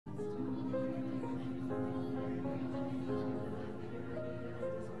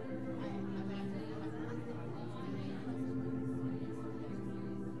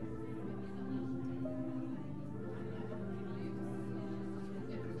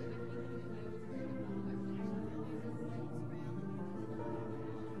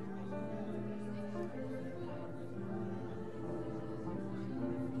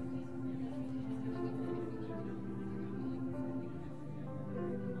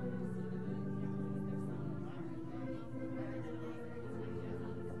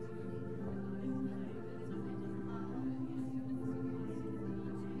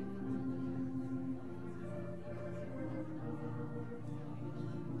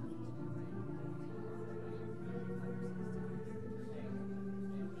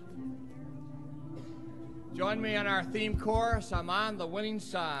Join me on our theme chorus, I'm on the winning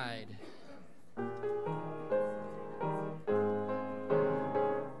side.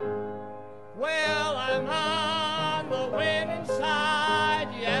 Well, I'm on the winning side,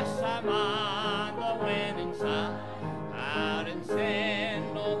 yes, I'm on the winning side. Out in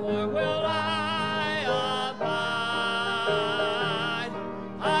sin no more will I abide.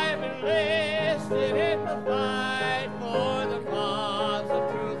 I've enlisted in the fight for the cause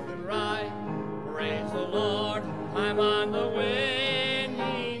of truth and right. Praise the Lord, I'm on the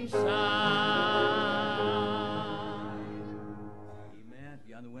winning side. Amen. If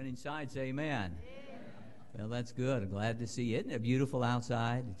you're on the winning side, say amen. Well, that's good. I'm glad to see you. Isn't it beautiful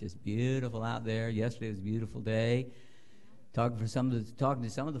outside? It's just beautiful out there. Yesterday was a beautiful day. Talking to some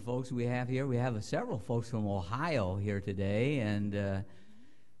of the folks we have here. We have several folks from Ohio here today, and they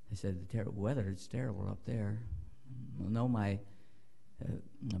said the terrible weather. It's terrible up there. Well, no, my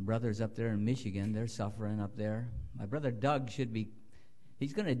brother's up there in Michigan. They're suffering up there. My brother Doug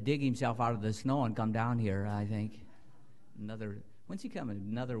he's going to dig himself out of the snow and come down here, I think. When's he coming?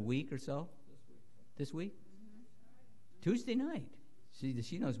 Another week or so? This week? Tuesday night.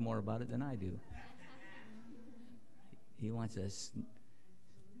 She knows more about it than I do. He wants us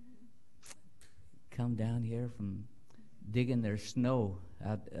come down here from digging their snow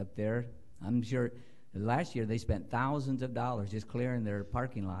up there. I'm sure last year they spent thousands of dollars just clearing their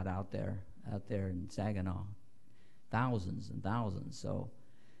parking lot out there in Saginaw. Thousands and thousands. So,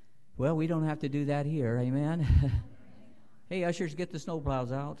 well, we don't have to do that here. Amen. Hey, ushers, get the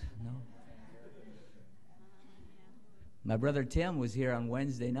snowplows out. No. My brother Tim was here on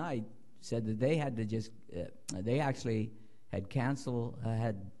Wednesday night. Said that they had to they actually had canceled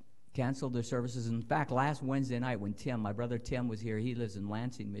their services. In fact, last Wednesday night when my brother Tim was here, he lives in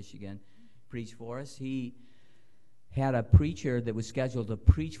Lansing, Michigan, preached for us. He had a preacher that was scheduled to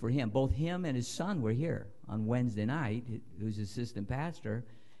preach for him. Both him and his son were here on Wednesday night, who's assistant pastor,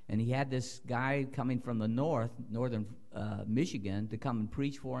 and he had this guy coming from the northern Michigan, to come and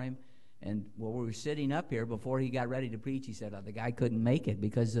preach for him. And while we were sitting up here, before he got ready to preach, he said, the guy couldn't make it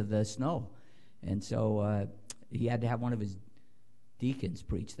because of the snow. And so he had to have one of his deacons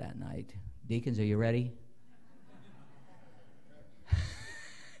preach that night. Deacons, are you ready?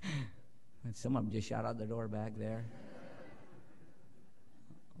 And some of them just shot out the door back there.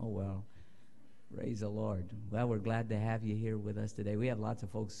 Oh, well. Praise the Lord. Well, we're glad to have you here with us today. We have lots of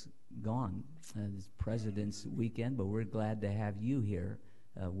folks gone. It's President's Weekend, but we're glad to have you here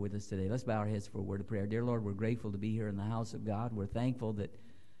with us today. Let's bow our heads for a word of prayer. Dear Lord, we're grateful to be here in the house of God. We're thankful that,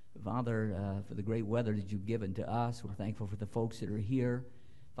 Father, for the great weather that you've given to us. We're thankful for the folks that are here.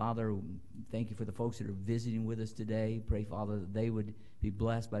 Father, thank you for the folks that are visiting with us today. Pray, Father, that they would be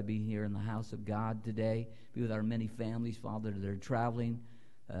blessed by being here in the house of God today. Be with our many families, Father, that are traveling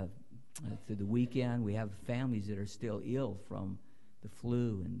through the weekend. We have families that are still ill from the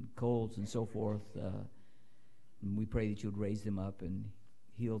flu and colds and so forth. And we pray that you would raise them up and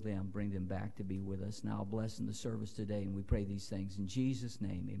heal them, bring them back to be with us. Now bless in the service today, and we pray these things in Jesus'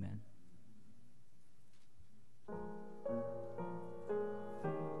 name, amen.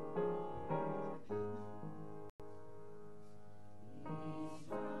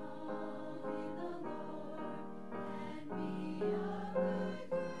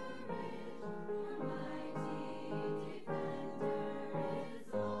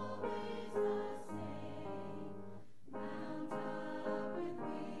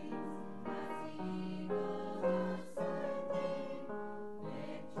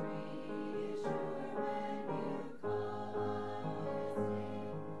 Victory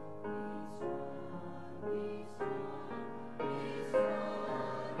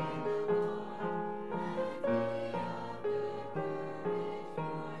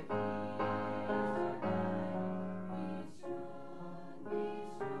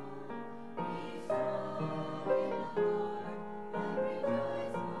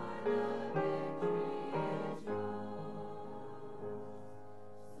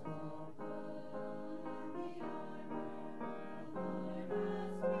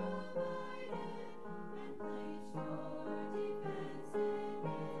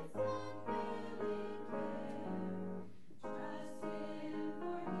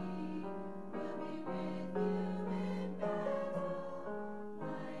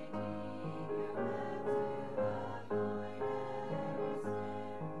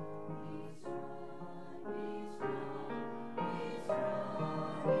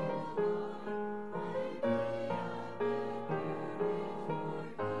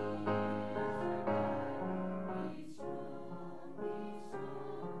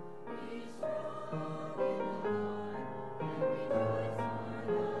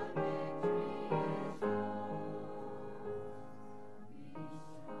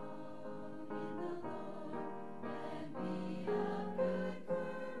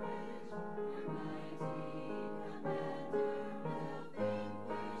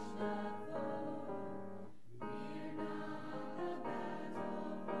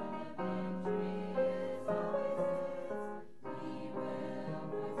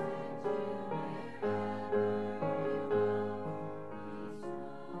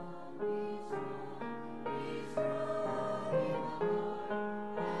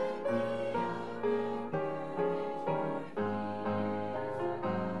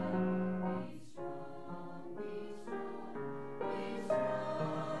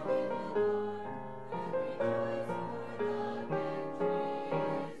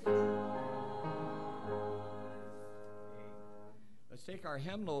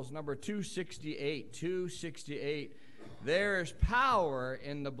hymnals, number 268. 268. There is power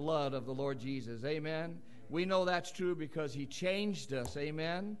in the blood of the Lord Jesus. Amen. We know that's true because he changed us.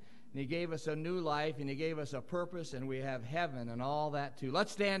 Amen. And he gave us a new life, and he gave us a purpose, and we have heaven and all that too.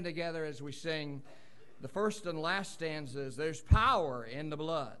 Let's stand together as we sing the first and last stanzas. There's power in the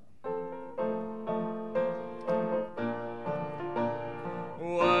blood.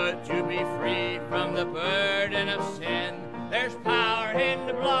 Would you be free from the burden of sin? There's power in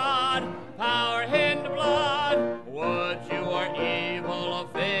the blood, power in the blood. Would you or evil a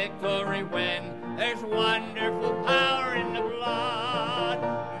victory win? There's wonderful power in the blood.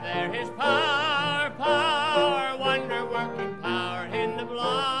 There is power, power, wonder-working power in the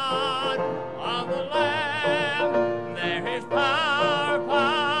blood of the Lamb. There is power,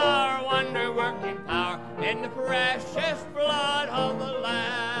 power, wonder-working power in the precious blood of the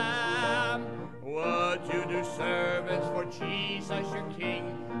Lamb. Would you do service for Jesus your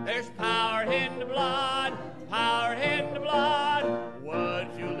King? There's power in the blood, power in the blood. Would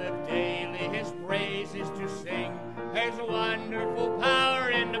you live daily his praises to sing? There's wonderful power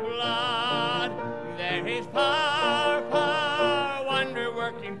in the blood. There is power, power,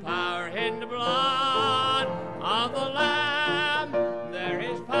 wonder-working power in the blood of the Lamb. There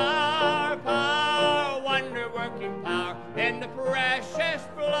is power, power, wonder-working power in the precious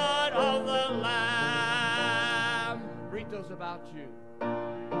blood of the Lamb. Read those about you.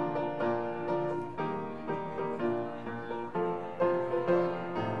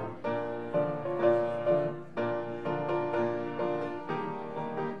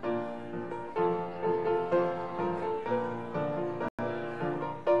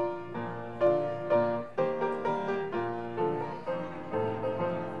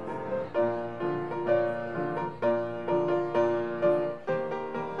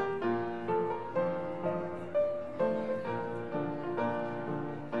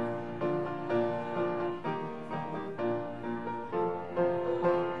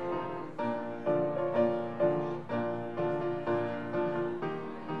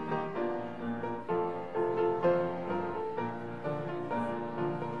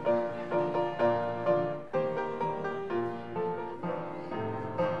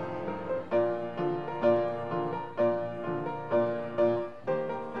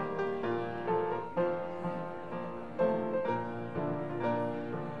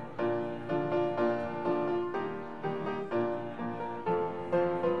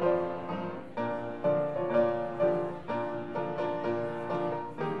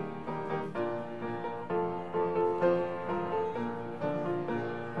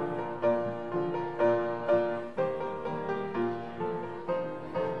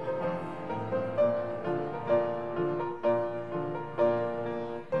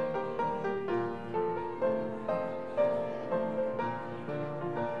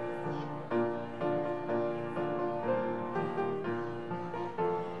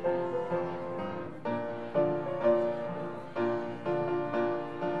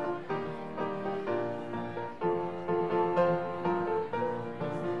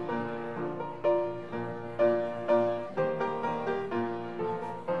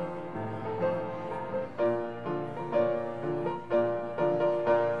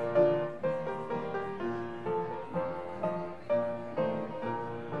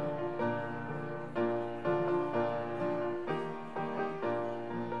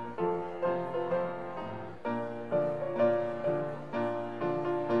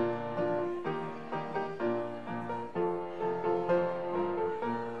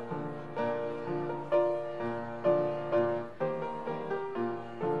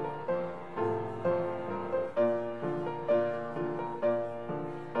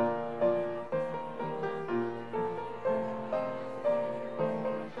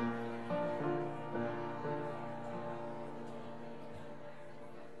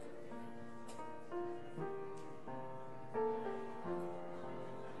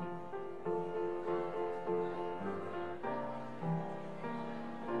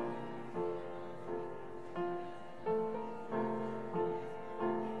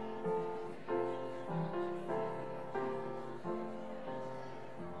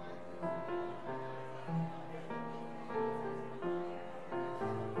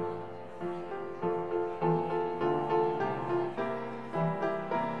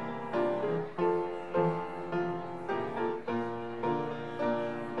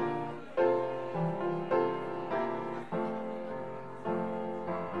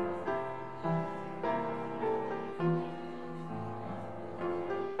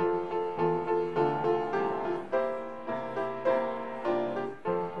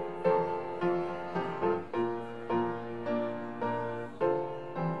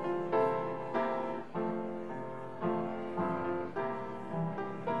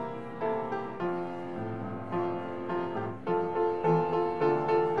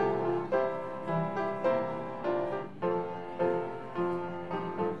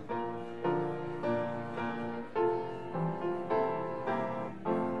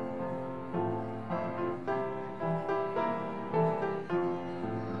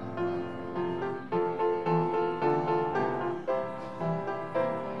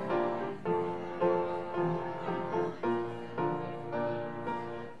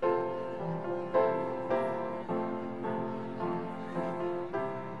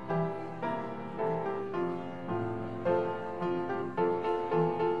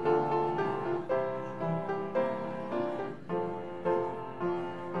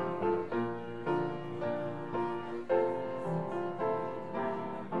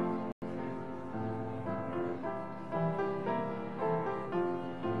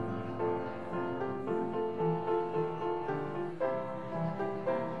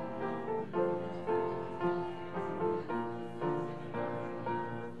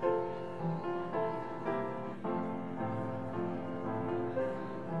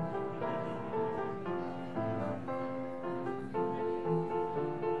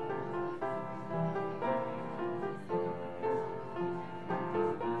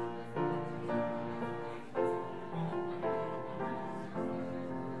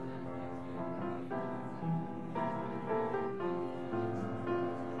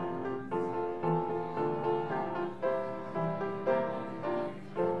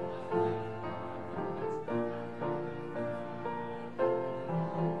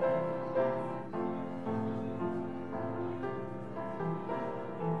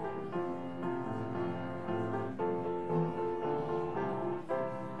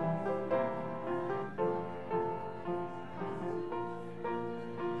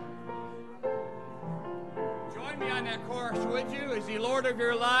 me on that chorus, would you? Is He Lord of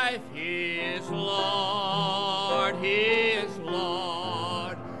your life? He is Lord. He is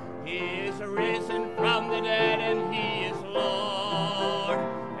Lord. He is arisen from the dead, and He is Lord.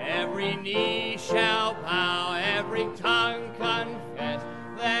 Every knee shall bow, every tongue confess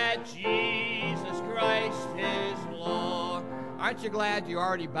that Jesus Christ is Lord. Aren't you glad you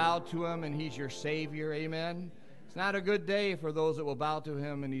already bowed to Him and He's your Savior? Amen. It's not a good day for those that will bow to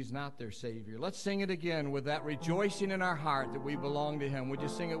Him and He's not their Savior. Let's sing it again with that rejoicing in our heart that we belong to Him. Would you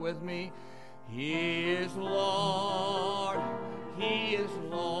sing it with me? He is Lord. He is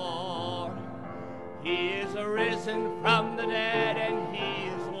Lord. He is arisen from the dead, and He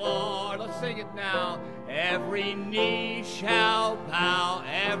is Lord. Let's sing it now. Every knee shall bow,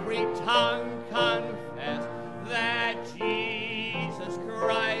 every tongue confess that Jesus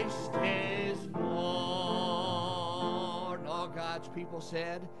Christ is Lord. All God's people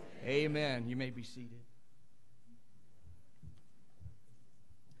said, amen. You may be seated.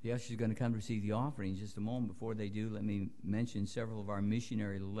 The ushers are going to come to receive the offering in just a moment. Before they do, let me mention several of our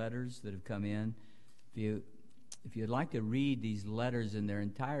missionary letters that have come in. If you'd like to read these letters in their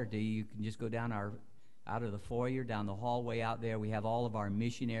entirety, you can just go down out of the foyer, down the hallway out there. We have all of our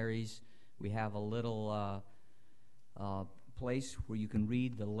missionaries. We have a little place where you can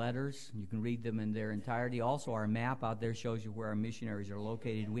read the letters. You can read them in their entirety. Also, our map out there shows you where our missionaries are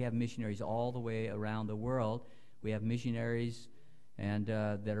located. We have missionaries all the way around the world. We have missionaries and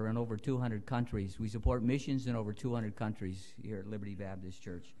that are in over 200 countries. We support missions in over 200 countries here at Liberty Baptist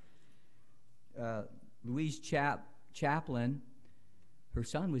Church. Louise Chaplin, her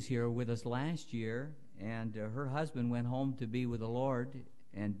son was here with us last year, and her husband went home to be with the Lord,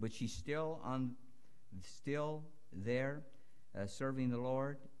 but she's still there, serving the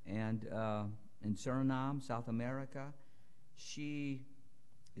Lord, and in Suriname, South America. She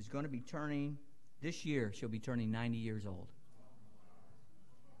is going to be this year, she'll be turning 90 years old.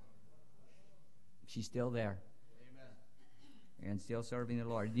 She's still there. Amen. And still serving the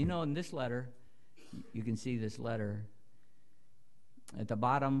Lord. You know, in this letter, you can see this letter. At the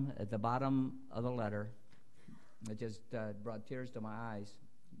bottom of the letter, it just brought tears to my eyes.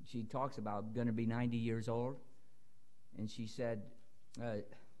 She talks about going to be 90 years old, and she said,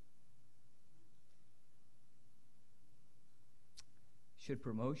 should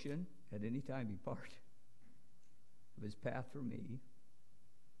promotion at any time be part of His path for me?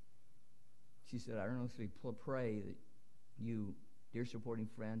 She said, I earnestly pray that you, dear supporting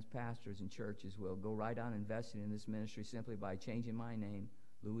friends, pastors, and churches, will go right on investing in this ministry simply by changing my name,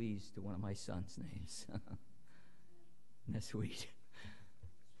 Louise, to one of my son's names. Isn't that sweet?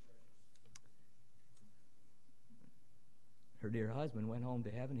 Her dear husband went home to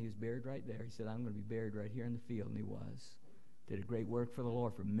heaven. He was buried right there. He said, I'm going to be buried right here in the field, and he was. Did a great work for the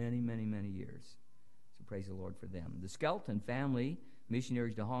Lord for many, many, many years. So praise the Lord for them. The Skelton family,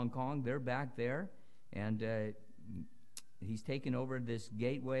 missionaries to Hong Kong, they're back there, and he's taken over this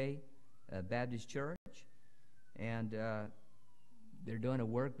Gateway Baptist Church, and they're doing a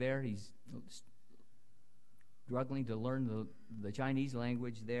work there. He's struggling to learn the Chinese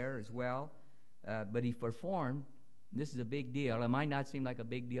language there as well, but he performed. This is a big deal. It might not seem like a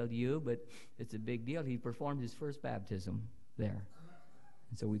big deal to you, but it's a big deal. He performed his first baptism there,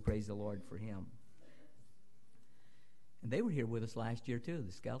 and so we praise the Lord for him. And they were here with us last year too,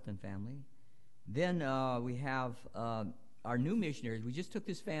 the Skelton family. Then we have our new missionaries. We just took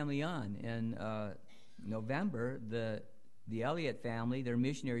this family on in November. The Elliott family, they're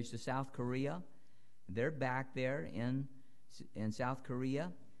missionaries to South Korea. They're back there in South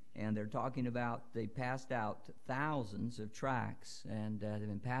Korea, and they're talking about they passed out thousands of tracts, and they've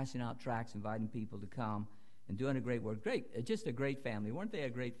been passing out tracts, inviting people to come and doing a great work. Great, just a great family. Weren't they a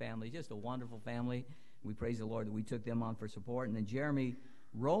great family? Just a wonderful family. We praise the Lord that we took them on for support. And then Jeremy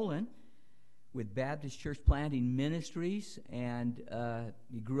Rowland with Baptist Church Planting Ministries, and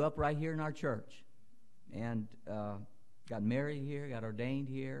he grew up right here in our church, and got married here, got ordained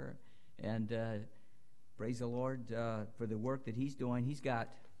here, and praise the Lord for the work that he's doing. He's got,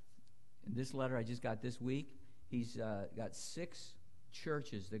 in this letter I just got this week, he's got 6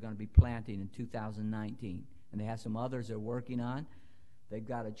 churches they're going to be planting in 2019, and they have some others they're working on. They've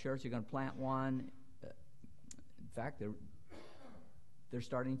got a church, they're going to plant one. In fact, they're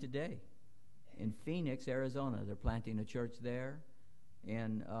starting today. In Phoenix, Arizona, they're planting a church there.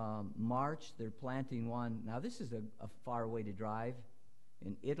 In March, they're planting one. Now, this is a far way to drive.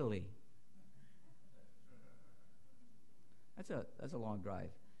 In Italy. That's a long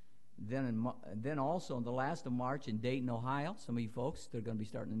drive. Then also in the last of March in Dayton, Ohio. Some of you folks, they're going to be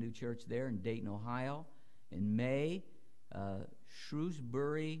starting a new church there in Dayton, Ohio. In May,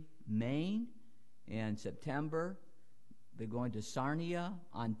 Shrewsbury, Maine. In September, they're going to Sarnia,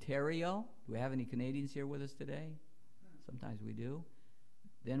 Ontario. Do we have any Canadians here with us today? Sometimes we do.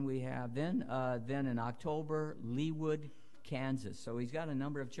 Then we have, then in October, Leawood, Kansas. So he's got a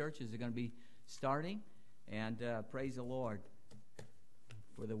number of churches that are going to be starting. And praise the Lord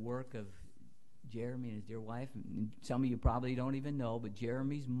for the work of Jeremy and his dear wife. And some of you probably don't even know, but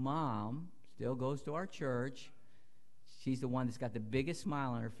Jeremy's mom still goes to our church. She's the one that's got the biggest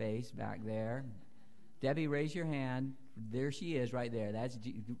smile on her face back there. Debbie, raise your hand. There she is right there.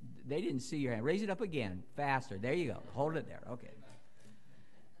 They didn't see your hand. Raise it up again. Faster. There you go. Hold it there. Okay.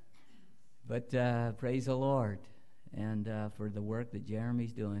 But praise the Lord. And for the work that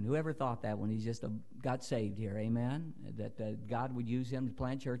Jeremy's doing. Whoever thought that when he just got saved here, amen? That God would use him to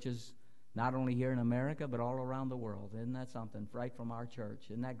plant churches not only here in America, but all around the world. Isn't that something? Right from our church.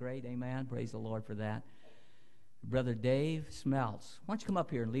 Isn't that great? Amen? Praise the Lord for that. Brother Dave Smelts. Why don't you come up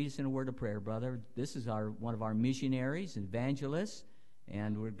here and lead us in a word of prayer, brother? This is one of our missionaries, evangelists,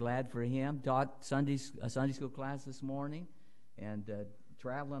 and we're glad for him. Taught a Sunday school class this morning, and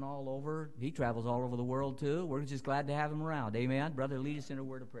traveling all over. He travels all over the world, too. We're just glad to have him around. Amen? Brother, lead us in a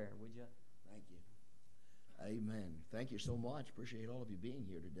word of prayer, would you? Thank you. Amen. Thank you so much. Appreciate all of you being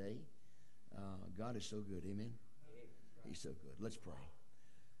here today. God is so good. Amen? He's so good. Let's pray.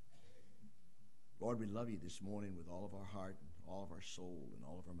 Lord, we love you this morning with all of our heart, and all of our soul, and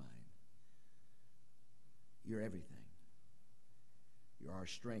all of our mind. You're everything. You're our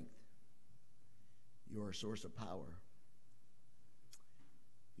strength. You're our source of power.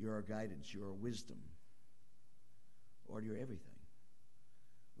 You're our guidance. You're our wisdom. Lord, you're everything.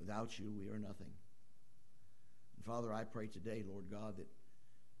 Without you, we are nothing. And Father, I pray today, Lord God, that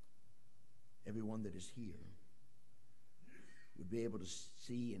everyone that is here would be able to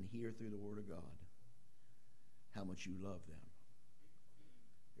see and hear through the Word of God how much you love them.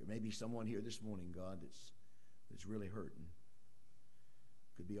 There may be someone here this morning, God, that's really hurting.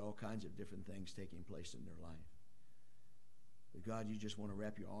 Could be all kinds of different things taking place in their life. But God, you just want to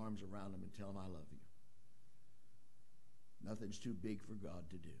wrap your arms around them and tell them, I love you. Nothing's too big for God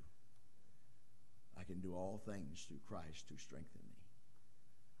to do. I can do all things through Christ who strengthens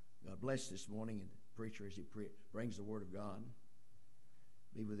me. God bless this morning and the preacher as he brings the word of God.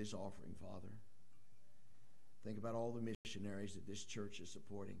 Be with this offering, Father. Think about all the missionaries that this church is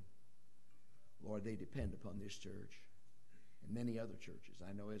supporting. Lord, they depend upon this church and many other churches,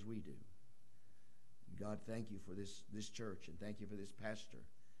 I know, as we do. And God, thank you for this church, and thank you for this pastor,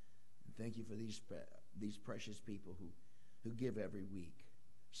 and thank you for these precious people who give every week,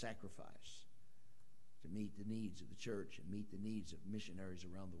 sacrifice to meet the needs of the church and meet the needs of missionaries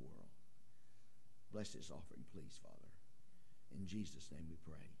around the world. Bless this offering, please, Father. In Jesus' name we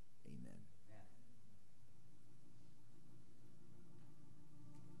pray. Amen.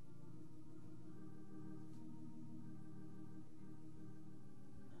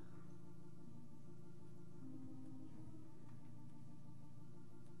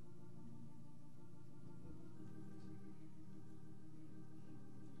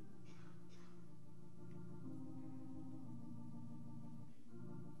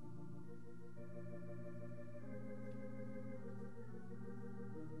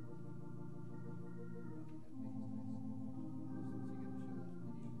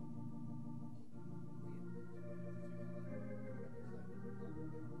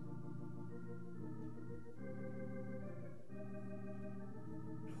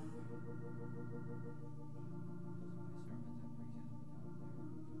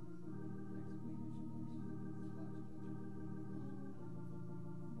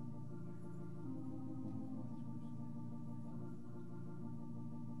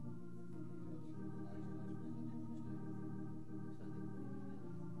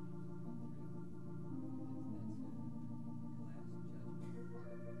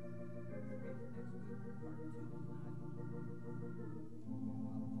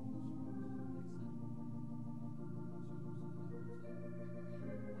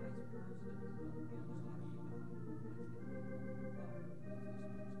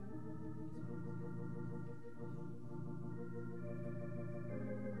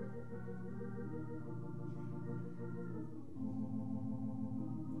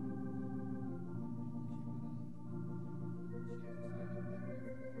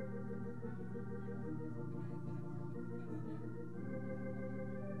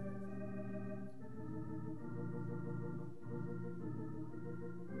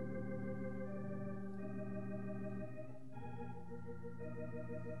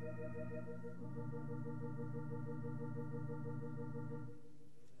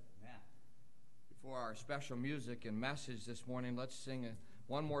 Before our special music and message this morning, let's sing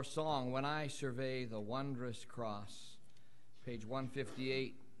one more song, When I Survey the Wondrous Cross, page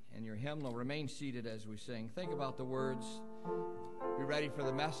 158, and your hymnal. Remain seated as we sing. Think about the words. Be ready for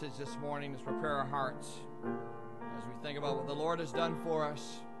the message this morning. Let's prepare our hearts as we think about what the Lord has done for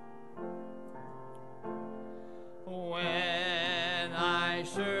us. When I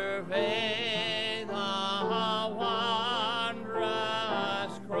survey the wondrous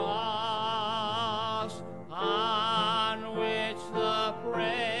cross on which the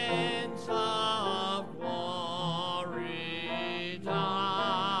Prince of Glory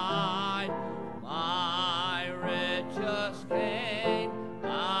died, my richest gain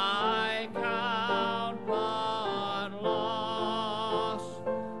I count but loss,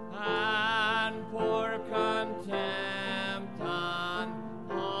 and pour contempt on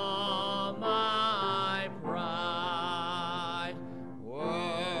all my pride.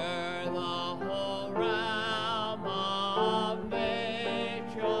 Were the whole realm of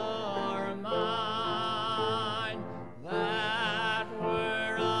nature mine, that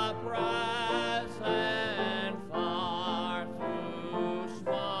were a present far too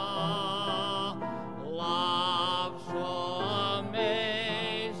small. Love so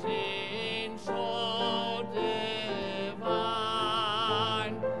amazing, so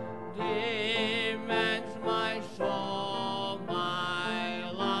divine, demands my soul,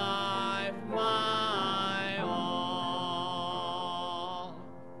 my life, my all.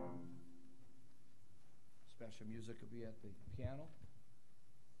 Special music will be at the piano.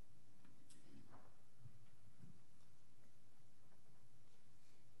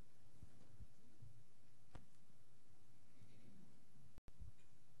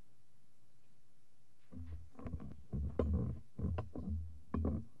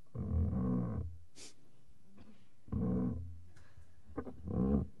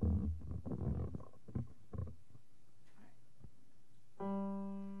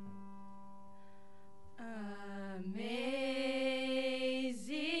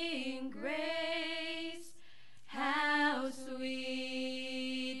 Amazing grace, how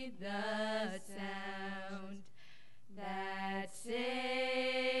sweet the sound that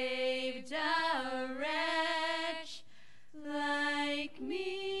saved a wretch like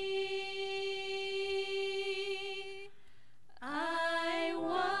me. I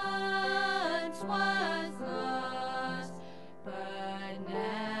once was lost, but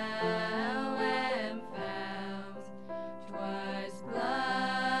now am found. 'Twas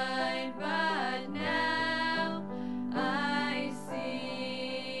blind, but now I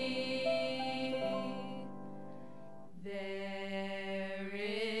see. There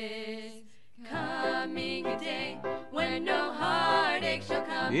is coming a day when no heartache shall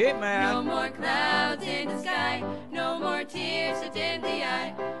come. Amen. No more clouds in the sky, no more tears to dim the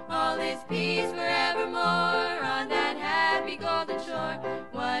eye. All is peace forevermore on that happy golden shore.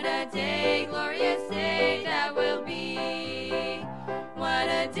 What a day, glorious day that will be. What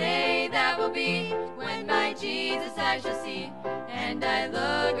a day that will be when my Jesus I shall see. And I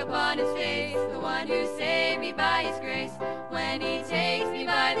look upon his face, the one who saved me by his grace. When he takes me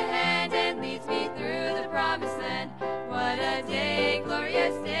by the hand and leads me through the promised land. What a day,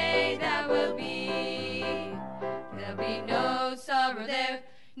 glorious day that will be. There'll be no sorrow there,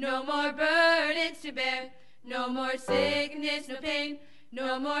 no more burdens to bear, no more sickness, no pain,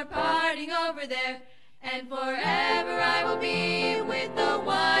 no more parting over there. And forever I will be with the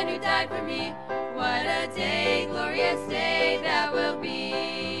one who died for me. What a day, glorious day that will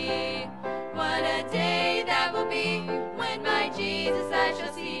be. What a day that will be when my Jesus I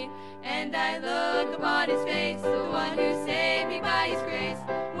shall see. And I look upon his face, the one who saved me by his grace.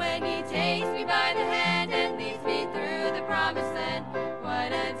 When he takes me by the hand and leads me through the promised land.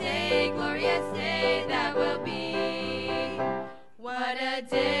 What a day, glorious day that will be. What a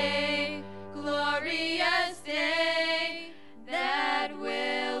day, glorious day that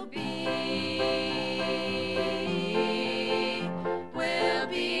will be. Will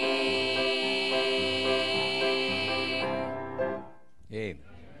be. Amen.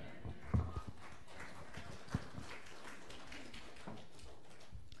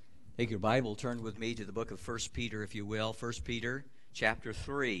 Take your Bible, turn with me to the book of 1 Peter, if you will. 1 Peter chapter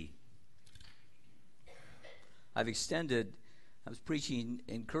 3. I was preaching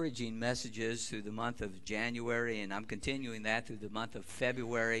encouraging messages through the month of January, and I'm continuing that through the month of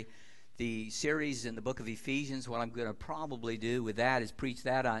February. The series in the book of Ephesians, what I'm going to probably do with that is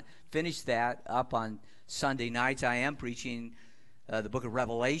finish that up on Sunday nights. I am preaching the book of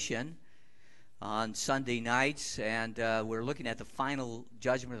Revelation on Sunday nights, and we're looking at the final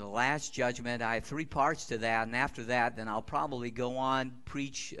judgment, the last judgment. I have 3 parts to that, and after that, then I'll probably go on,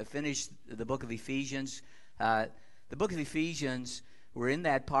 finish the book of Ephesians. The book of Ephesians We're in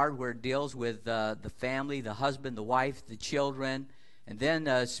that part where it deals with the family, the husband, the wife, the children, and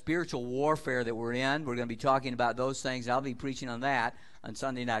then spiritual warfare that we're in. We're going to be talking about those things. I'll be preaching on that on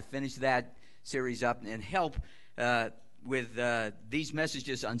Sunday night. Finish that series up and help with these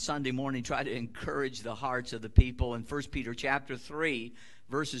messages on Sunday morning. Try to encourage the hearts of the people. In 1 Peter chapter 3,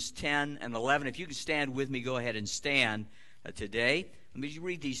 verses 10 and 11. If you can stand with me, go ahead and stand today. Let me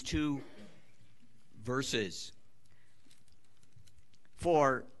read these two verses.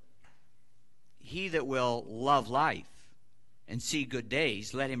 For he that will love life and see good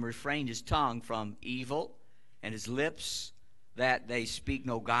days, let him refrain his tongue from evil, and his lips that they speak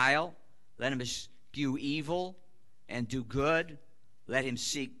no guile. Let him eschew evil and do good. Let him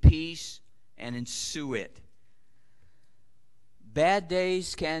seek peace and ensue it. Bad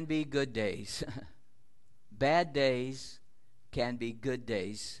days can be good days. Bad days can be good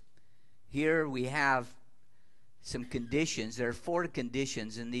days. Here we have some conditions. There are 4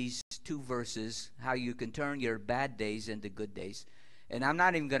 conditions in these 2 verses, how you can turn your bad days into good days. And I'm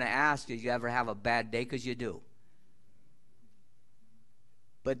not even going to ask, did you ever have a bad day? Because you do.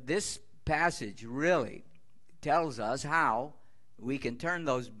 But this passage really tells us how we can turn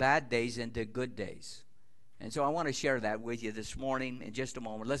those bad days into good days. And so I want to share that with you this morning in just a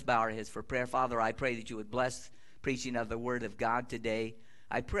moment. Let's bow our heads for prayer. Father, I pray that you would bless preaching of the Word of God today.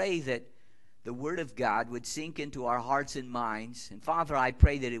 I pray that the Word of God would sink into our hearts and minds. And Father, I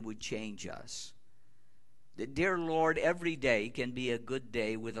pray that it would change us. That, dear Lord, every day can be a good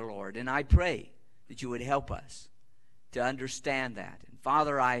day with the Lord. And I pray that you would help us to understand that. And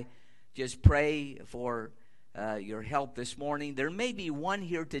Father, I just pray for your help this morning. There may be one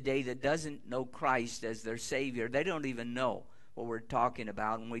here today that doesn't know Christ as their Savior. They don't even know what we're talking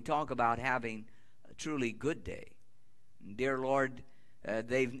about when we talk about having a truly good day. And dear Lord, if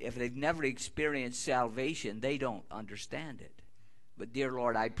they've never experienced salvation, they don't understand it. But dear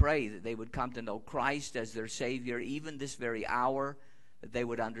Lord, I pray that they would come to know Christ as their Savior even this very hour, that they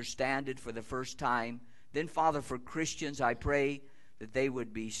would understand it for the first time. Then, Father, for Christians, I pray that they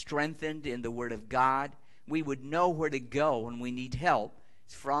would be strengthened in the Word of God. We would know where to go when we need help.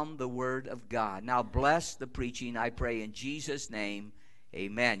 It's from the Word of God. Now bless the preaching, I pray in Jesus' name.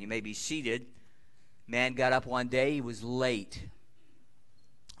 Amen. You may be seated. Man got up one day. He was late.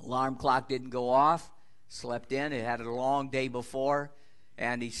 Alarm clock didn't go off. Slept in. He had a long day before,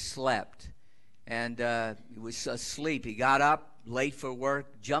 and he slept. And he was asleep. He got up, late for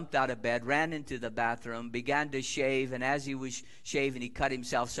work, jumped out of bed, ran into the bathroom, began to shave, and as he was shaving, he cut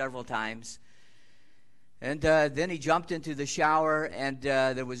himself several times. And then he jumped into the shower, and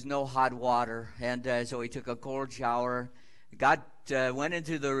there was no hot water. And so he took a cold shower, went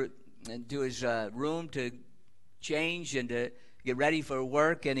into his room to change and to get ready for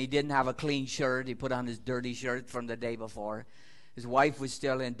work, and he didn't have a clean shirt. He put on his dirty shirt from the day before. His wife was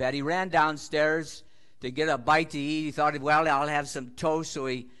still in bed. He ran downstairs to get a bite to eat. He thought, well, I'll have some toast. So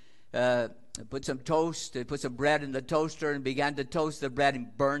he put some bread in the toaster and began to toast the bread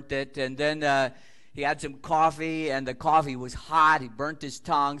and burnt it. And then he had some coffee, and the coffee was hot. He burnt his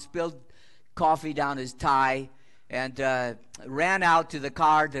tongue, spilled coffee down his tie, and ran out to the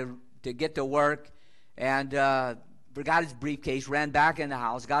car to get to work, and forgot his briefcase, ran back in the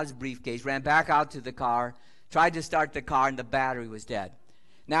house, got his briefcase, ran back out to the car, tried to start the car, and the battery was dead.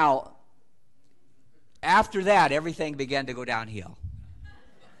 Now, after that, everything began to go downhill.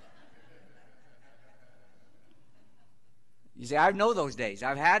 You say, I know those days.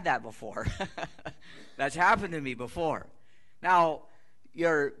 I've had that before. That's happened to me before. Now,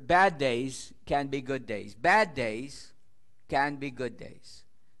 your bad days can be good days. Bad days can be good days.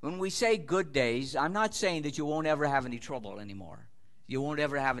 When we say good days, I'm not saying that you won't ever have any trouble anymore. You won't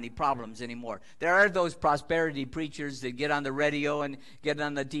ever have any problems anymore. There are those prosperity preachers that get on the radio and get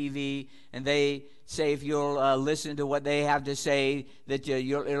on the TV, and they say if you'll listen to what they have to say, that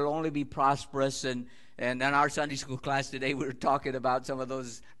it'll only be prosperous. And in our Sunday school class today, we were talking about some of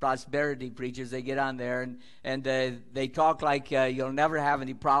those prosperity preachers. They get on there and they talk like you'll never have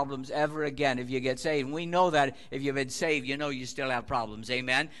any problems ever again if you get saved. And we know that if you've been saved, you know you still have problems.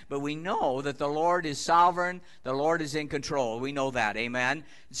 Amen? But we know that the Lord is sovereign. The Lord is in control. We know that. Amen?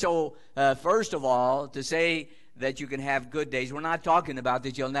 So, first of all, to say that you can have good days, we're not talking about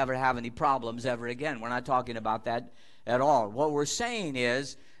that you'll never have any problems ever again. We're not talking about that at all. What we're saying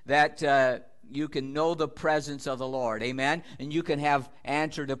is that you can know the presence of the Lord, amen, and you can have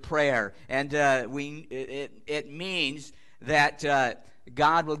answer to prayer, and it means that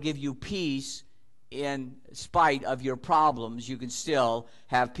God will give you peace in spite of your problems. You can still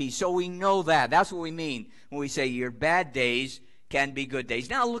have peace. So we know that. That's what we mean when we say your bad days can be good days.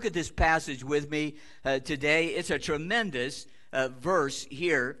 Now look at this passage with me today. It's a tremendous verse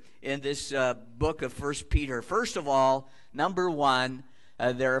here in this book of 1 Peter. First of all, number one,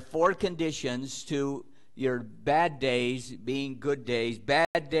 there are 4 conditions to your bad days being good days.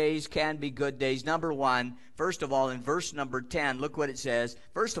 Bad days can be good days. Number one, first of all, in verse number 10, look what it says.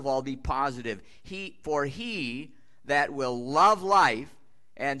 First of all, be positive. For he that will love life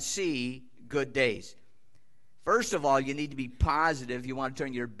and see good days. First of all, you need to be positive. You want to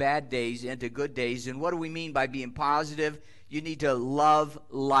turn your bad days into good days. And what do we mean by being positive? You need to love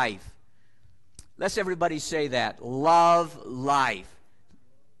life. Let's everybody say that. Love life.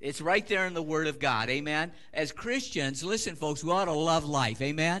 It's right there in the Word of God. Amen? As Christians, listen, folks, we ought to love life.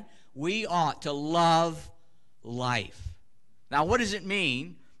 Amen? We ought to love life. Now, what does it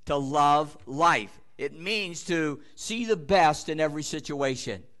mean to love life? It means to see the best in every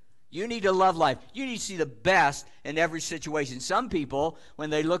situation. You need to love life. You need to see the best in every situation. Some people, when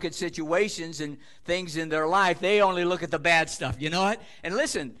they look at situations and things in their life, they only look at the bad stuff. You know what? And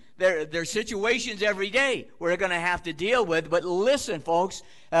listen, there are situations every day we're going to have to deal with. But listen, folks,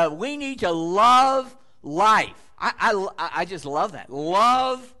 we need to love life. I just love that.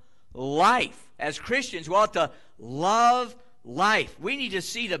 Love life. As Christians, we ought to love life. We need to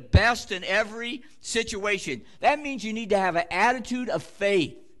see the best in every situation. That means you need to have an attitude of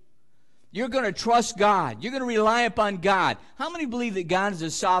faith. You're going to trust God. You're going to rely upon God. How many believe that God is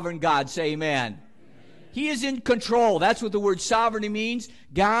a sovereign God? Say amen. He is in control. That's what the word sovereignty means.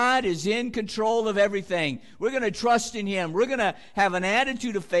 God is in control of everything. We're going to trust in Him. We're going to have an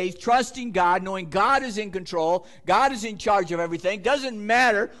attitude of faith, trusting God, knowing God is in control. God is in charge of everything. Doesn't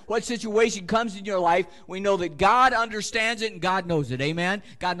matter what situation comes in your life. We know that God understands it and God knows it. Amen?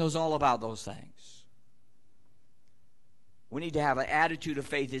 God knows all about those things. We need to have an attitude of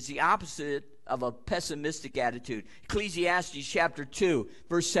faith. It's the opposite of a pessimistic attitude. Ecclesiastes chapter 2,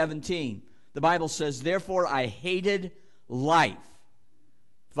 verse 17. The Bible says, therefore I hated life.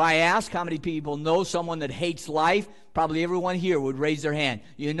 If I ask how many people know someone that hates life, probably everyone here would raise their hand.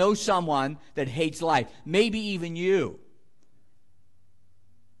 You know someone that hates life. Maybe even you.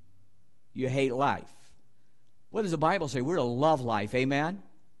 You hate life. What does the Bible say? We're to love life. Amen?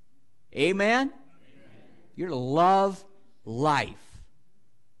 Amen? You're to love life.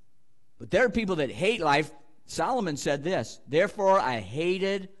 But there are people that hate life. Solomon said this, therefore I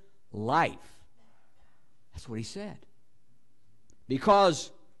hated life. That's what he said. Because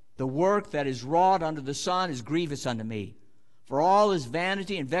the work that is wrought under the sun is grievous unto me. For all is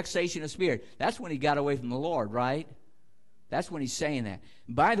vanity and vexation of spirit. That's when he got away from the Lord, right? That's when he's saying that.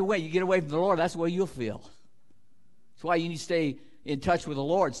 And by the way, you get away from the Lord, that's the way you'll feel. That's why you need to stay in touch with the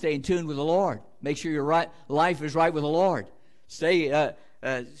Lord. Stay in tune with the Lord. Make sure your life is right with the Lord. Stay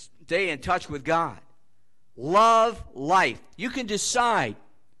in touch with God. Love life. You can decide.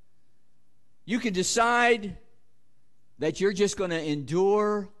 You can decide that you're just going to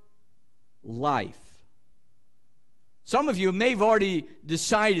endure life. Some of you may have already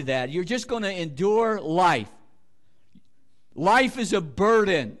decided that. You're just going to endure life. Life is a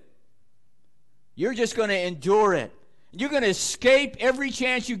burden. You're just going to endure it. You're going to escape every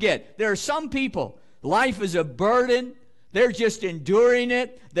chance you get. There are some people, life is a burden. They're just enduring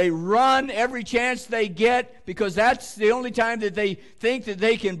it. They run every chance they get because that's the only time that they think that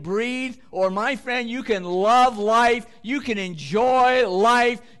they can breathe. Or, my friend, you can love life. You can enjoy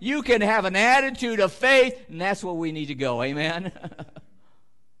life. You can have an attitude of faith, and that's where we need to go. Amen?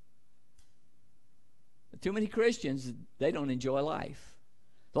 Too many Christians, they don't enjoy life.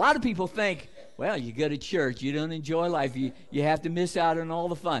 A lot of people think, well, you go to church, you don't enjoy life, you have to miss out on all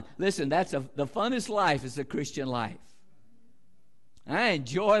the fun. Listen, that's the funnest life is the Christian life. I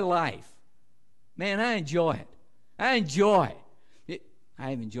enjoy life. Man, I enjoy it. I enjoy it.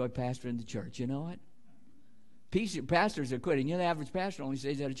 I have enjoyed pastoring the church. You know what? Pastors are quitting. You know, the average pastor only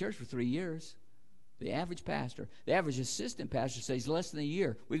stays out of church for 3 years. The average pastor. The average assistant pastor stays less than a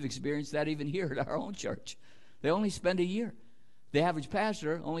year. We've experienced that even here at our own church. They only spend a year. The average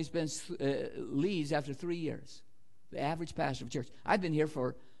pastor only leaves after 3 years. The average pastor of church. I've been here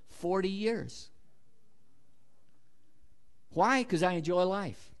for 40 years. Why? Because I enjoy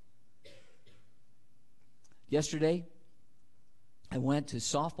life. Yesterday, I went to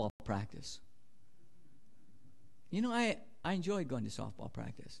softball practice. You know, I enjoy going to softball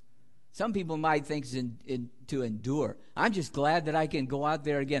practice. Some people might think it's to endure. I'm just glad that I can go out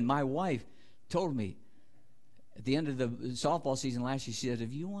there again. My wife told me at the end of the softball season last year, she said,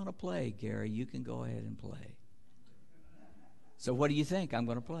 if you want to play, Gary, you can go ahead and play. So what do you think I'm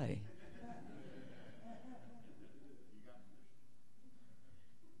going to play?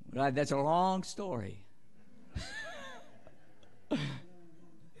 Right, that's a long story.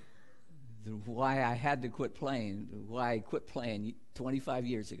 The why I had to quit playing, why I quit playing 25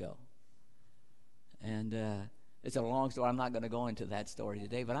 years ago. And it's a long story. I'm not going to go into that story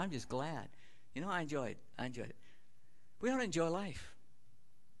today, but I'm just glad. You know, I enjoyed it. We ought to enjoy life.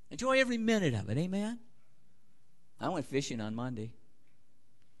 Enjoy every minute of it, amen? I went fishing on Monday.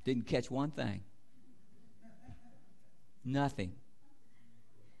 Didn't catch one thing. Nothing.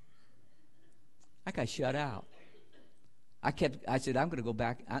 I got shut out. I said, I'm going to go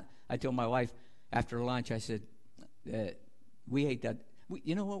back. I told my wife after lunch, I said, we ate that.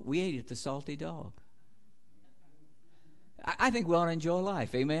 You know what? We ate at the Salty Dog. I think we ought to enjoy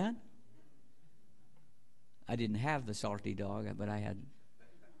life. Amen? I didn't have the Salty Dog, but I had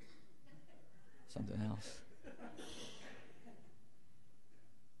something else.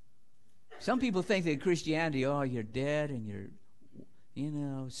 Some people think that Christianity, oh, you're dead and you're,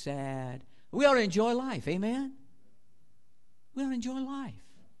 sad. We ought to enjoy life. Amen? We ought to enjoy life.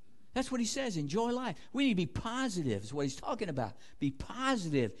 That's what he says, enjoy life. We need to be positive is what he's talking about. Be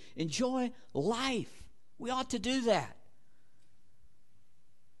positive. Enjoy life. We ought to do that.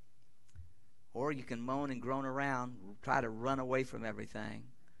 Or you can moan and groan around, try to run away from everything.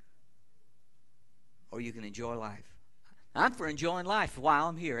 Or you can enjoy life. I'm for enjoying life while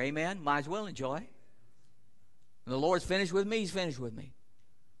I'm here. Amen? Might as well enjoy. When the Lord's finished with me, he's finished with me.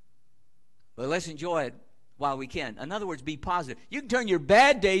 But let's enjoy it while we can. In other words, be positive. You can turn your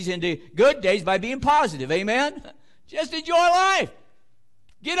bad days into good days by being positive. Amen? Just enjoy life.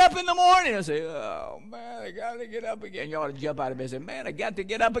 Get up in the morning and say, oh, man, I got to get up again. You ought to jump out of bed and say, man, I got to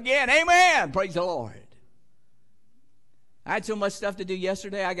get up again. Amen. Praise the Lord. I had so much stuff to do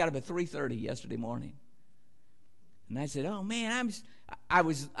yesterday. I got up at 3:30 yesterday morning. And I said, oh, man, I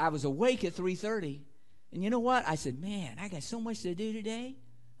was awake at 3:30. And you know what? I said, man, I got so much to do today.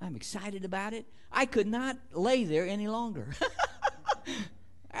 I'm excited about it. I could not lay there any longer.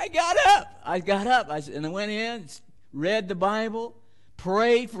 I got up. And I went in, read the Bible,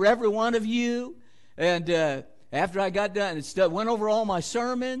 prayed for every one of you. And after I got done, went over all my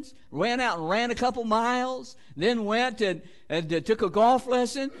sermons, went out and ran a couple miles, then went and took a golf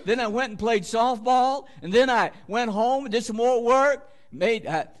lesson. Then I went and played softball. And then I went home and did some more work.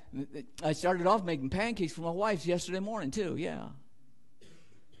 I started off making pancakes for my wife yesterday morning, too. Yeah.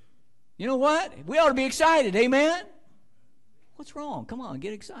 You know what? We ought to be excited. Amen? What's wrong? Come on,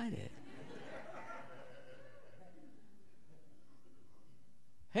 get excited.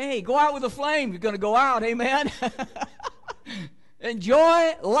 Hey, go out with a flame. You're going to go out. Amen?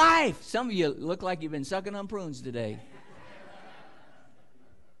 Enjoy life. Some of you look like you've been sucking on prunes today.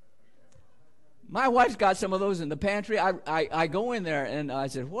 My wife's got some of those in the pantry. I go in there and I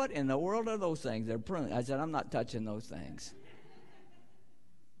said, what in the world are those things? They're prunes. I said, I'm not touching those things.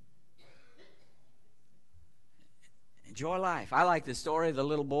 Enjoy life. I like the story of the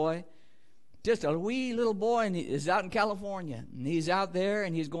little boy. Just a wee little boy, and he is out in California. And he's out there,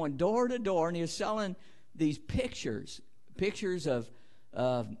 and he's going door to door, and he's selling these pictures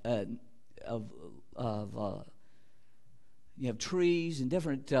of trees and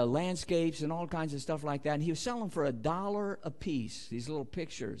different landscapes and all kinds of stuff like that. And he was selling for $1 a piece, these little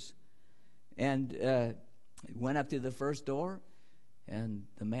pictures. And went up to the first door, and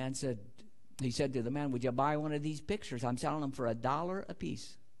the man said, he said to the man, would you buy one of these pictures? I'm selling them for $1 a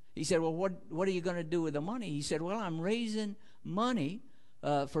piece. He said, well, what are you going to do with the money? He said, well, I'm raising money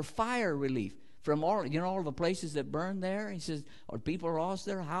for fire relief from all the places that burned there. He says, or people lost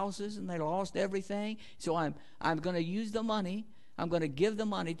their houses and they lost everything. So I'm going to use the money. I'm going to give the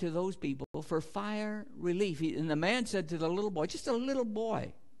money to those people for fire relief. And the man said to the little boy, just a little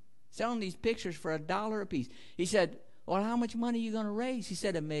boy, selling these pictures for $1 a piece. He said, well, how much money are you going to raise? He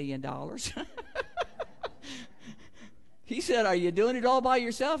said, $1 million. He said, are you doing it all by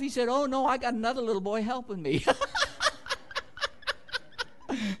yourself? He said, oh, no, I got another little boy helping me. I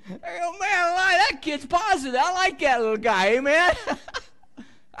go, man, that kid's positive. I like that little guy, amen?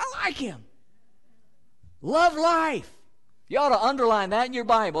 I like him. Love life. You ought to underline that in your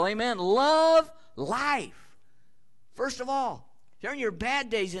Bible, amen? Love life. First of all, turn your bad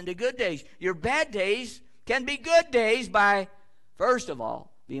days into good days. Your bad days can be good days by, first of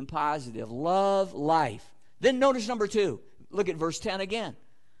all, being positive. Love life. Then notice number 2. Look at verse 10 again.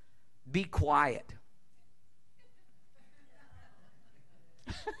 Be quiet.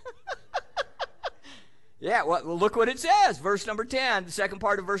 Yeah, well, look what it says. Verse number 10, the second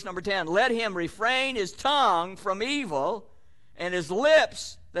part of verse number 10. Let him refrain his tongue from evil and his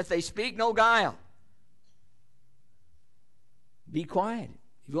lips that they speak no guile. Be quiet.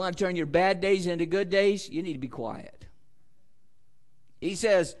 If you want to turn your bad days into good days, you need to be quiet. He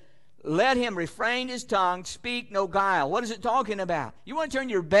says, Let him refrain his tongue, speak no guile. What is it talking about? You want to turn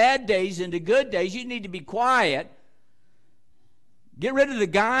your bad days into good days, you need to be quiet. Get rid of the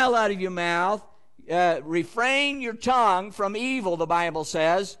guile out of your mouth. Refrain your tongue from evil, the Bible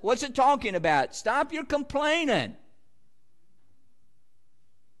says. What's it talking about? Stop your complaining.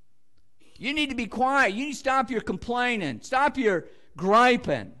 You need to be quiet. You need to stop your complaining. Stop your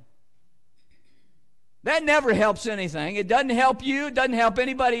griping. That never helps anything. It doesn't help you. It doesn't help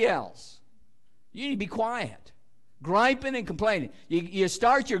anybody else. You need to be quiet. Griping and complaining. You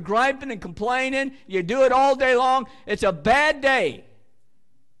start your griping and complaining. You do it all day long. It's a bad day.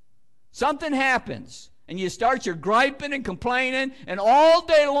 Something happens. And you start your griping and complaining. And all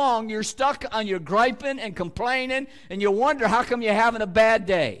day long you're stuck on your griping and complaining. And you wonder how come you're having a bad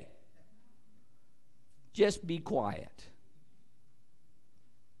day. Just be quiet.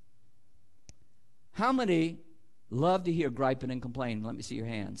 How many love to hear griping and complaining? Let me see your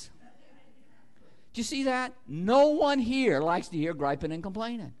hands. Do you see that? No one here likes to hear griping and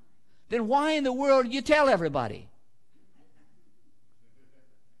complaining. Then why in the world do you tell everybody?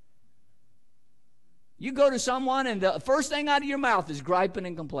 You go to someone and the first thing out of your mouth is griping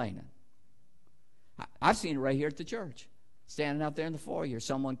and complaining. I've seen it right here at the church. Standing out there in the foyer,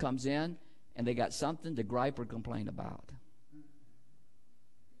 someone comes in and they got something to gripe or complain about.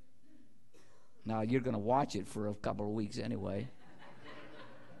 Now, you're going to watch it for a couple of weeks anyway.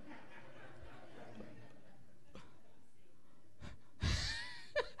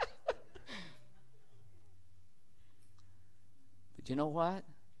 But you know what?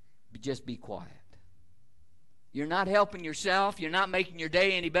 Just be quiet. You're not helping yourself. You're not making your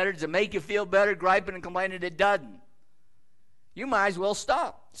day any better. Does it make you feel better, griping and complaining? It doesn't. You might as well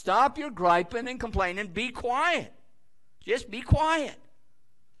stop. Stop your griping and complaining. Be quiet. Just be quiet.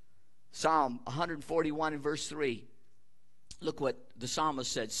 Psalm 141 and verse 3. Look what the psalmist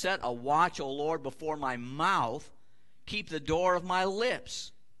said. Set a watch, O Lord, before my mouth. Keep the door of my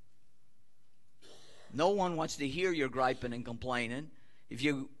lips. No one wants to hear your griping and complaining. If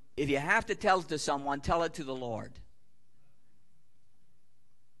you have to tell it to someone, tell it to the Lord.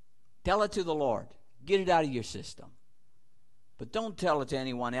 Tell it to the Lord. Get it out of your system. But don't tell it to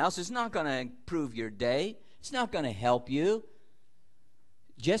anyone else. It's not going to improve your day. It's not going to help you.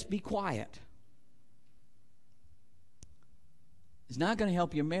 Just be quiet. It's not going to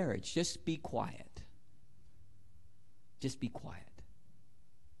help your marriage. Just be quiet. Just be quiet.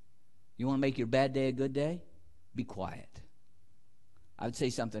 You want to make your bad day a good day? Be quiet. I would say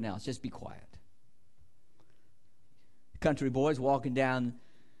something else. Just be quiet. Country boy's walking down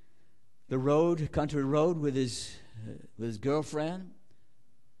the road, country road, with his girlfriend.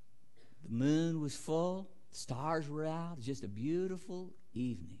 The moon was full. Stars were out. It was just a beautiful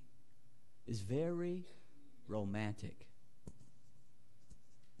evening. It's very romantic.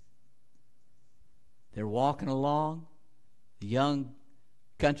 They're walking along. The young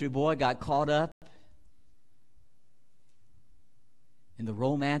country boy got caught up in the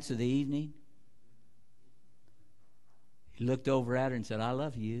romance of the evening. He looked over at her and said, I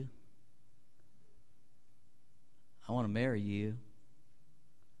love you. I want to marry you.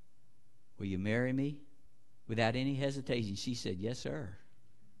 Will you marry me? Without any hesitation, she said, yes, sir.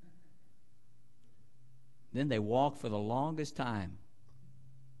 Then they walked for the longest time.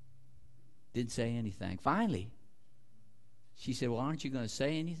 Didn't say anything. Finally, she said, well, aren't you going to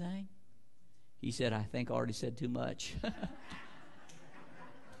say anything? He said, I think I already said too much.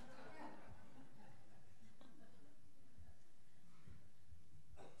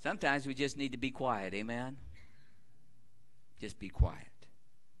 Sometimes we just need to be quiet, amen? Just be quiet.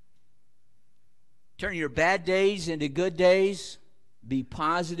 Turn your bad days into good days. Be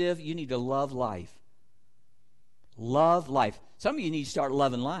positive. You need to love life. Love life. Some of you need to start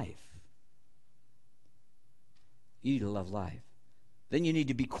loving life. You need to love life. Then you need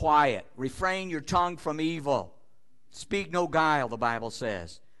to be quiet. Refrain your tongue from evil. Speak no guile, the Bible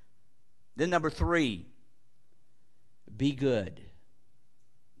says. Then number 3, be good.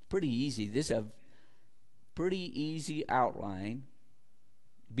 Pretty easy. This is a pretty easy outline.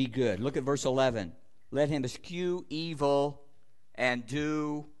 Be good. Look at verse 11. Let him eschew evil and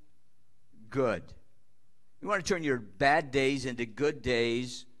do good. You want to turn your bad days into good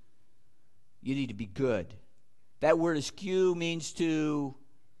days, you need to be good. That word eschew means to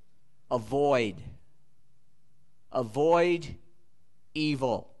avoid. Avoid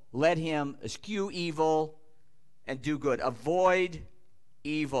evil. Let him eschew evil and do good. Avoid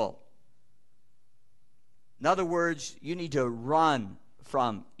evil. In other words, you need to run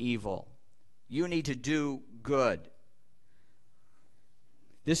from evil. You need to do good.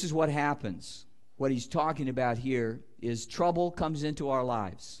 This is what happens what he's talking about here is trouble comes into our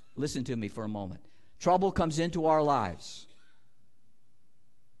lives. Listen to me for a moment. Trouble comes into our lives.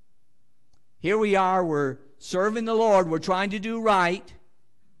 Here we are, we're serving the Lord, we're trying to do right,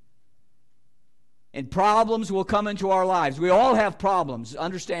 and problems will come into our lives. We all have problems,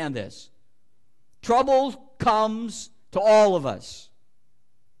 understand this. Trouble comes to all of us.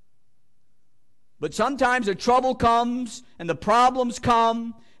 But sometimes the trouble comes and the problems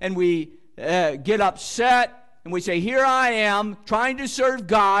come and we get upset and we say, here I am trying to serve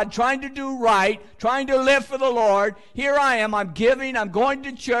God, trying to do right, trying to live for the Lord. Here I am, I'm giving, I'm going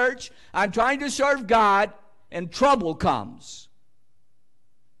to church, I'm trying to serve God, and trouble comes.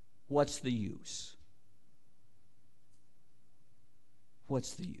 What's the use?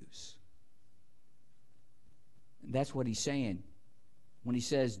 What's the use? And that's what he's saying. When he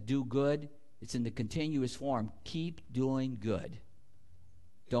says do good, it's in the continuous form. Keep doing good.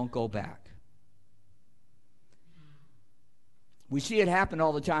 Don't go back. We see it happen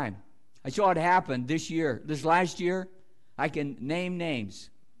all the time. I saw it happen this last year. I can name names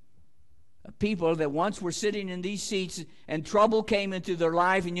of people that once were sitting in these seats and trouble came into their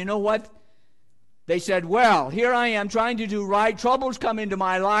life, and you know what? They said, well, here I am trying to do right. Trouble's come into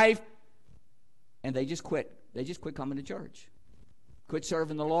my life. And they just quit. They just quit coming to church. Quit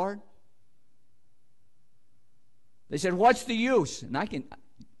serving the Lord. They said, what's the use? And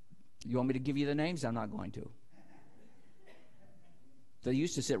you want me to give you the names? I'm not going to. They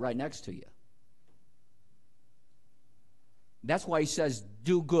used to sit right next to you. That's why he says,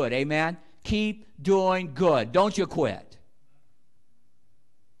 do good. Amen? Keep doing good. Don't you quit.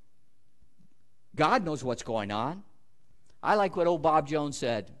 God knows what's going on. I like what old Bob Jones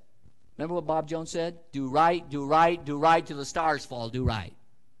said. Remember what Bob Jones said? Do right, do right, do right till the stars fall. Do right.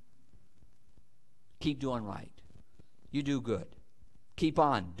 Keep doing right. You do good. Keep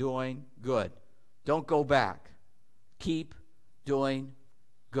on doing good. Don't go back. Keep doing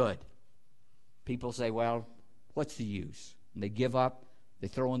good. People say, well, what's the use? And they give up. They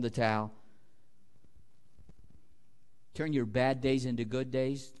throw in the towel. Turn your bad days into good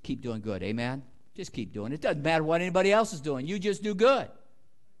days. Keep doing good. Amen? Just keep doing it. It doesn't matter what anybody else is doing. You just do good.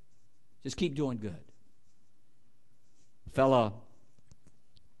 Just keep doing good. A fella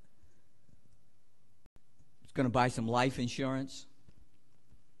was going to buy some life insurance.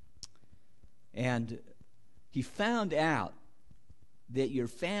 And he found out that your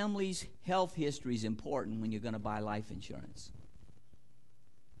family's health history is important when you're going to buy life insurance.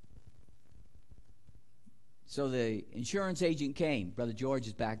 So the insurance agent came. Brother George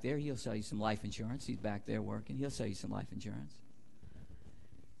is back there. He'll sell you some life insurance. He's back there working. He'll sell you some life insurance.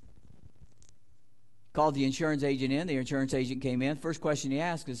 Called the insurance agent in. The insurance agent came in. First question he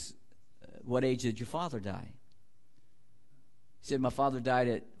asked is, what age did your father die? He said, my father died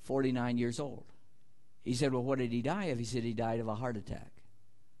at 49 years old. He said, well, what did he die of? He said, he died of a heart attack.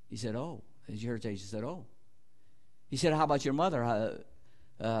 He said, oh. The insurance agent said, oh. He said, how about your mother?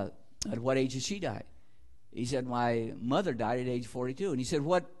 At what age did she die? He said, my mother died at age 42. And he said,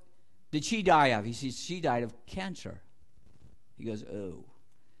 what did she die of? He said, she died of cancer. He goes, oh.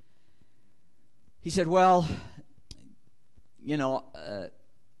 He said, well, you know,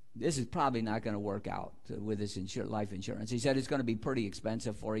 this is probably not going to work out with this life insurance. He said, it's going to be pretty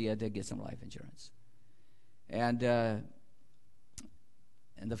expensive for you to get some life insurance. And the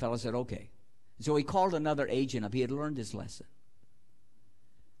fellow said, okay. So he called another agent up. He had learned his lesson.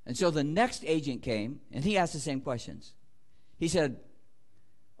 And so the next agent came, and he asked the same questions. He said,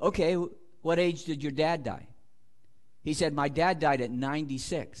 okay, what age did your dad die? He said, my dad died at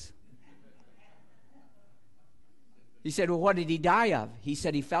 96. He said, well, what did he die of? He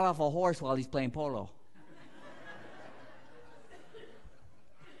said, he fell off a horse while he's playing polo.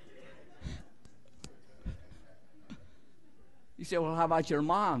 He said, well, how about your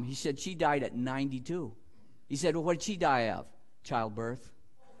mom? He said, she died at 92. He said, well, what did she die of? Childbirth.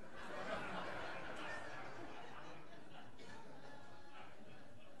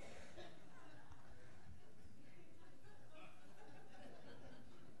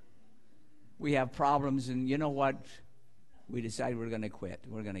 We have problems, and you know what? We decide we're going to quit.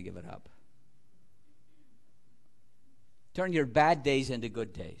 We're going to give it up. Turn your bad days into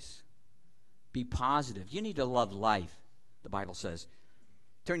good days. Be positive. You need to love life, the Bible says.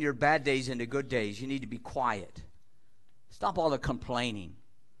 Turn your bad days into good days. You need to be quiet. Stop all the complaining.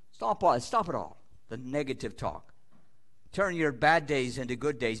 Stop it all, the negative talk. Turn your bad days into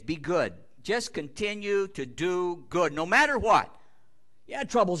good days. Be good. Just continue to do good, no matter what. Yeah,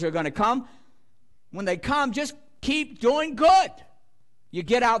 troubles are going to come. When they come, just keep doing good. You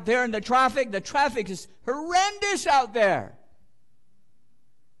get out there in the traffic is horrendous out there.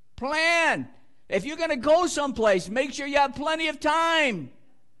 Plan. If you're going to go someplace, make sure you have plenty of time.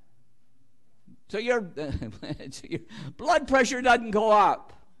 So your blood pressure doesn't go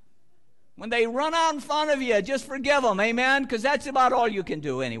up. When they run out in front of you, just forgive them, amen? Because that's about all you can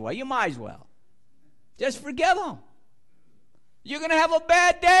do anyway. You might as well. Just forgive them. You're going to have a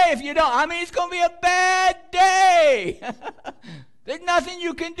bad day if you don't. I mean, it's going to be a bad day. There's nothing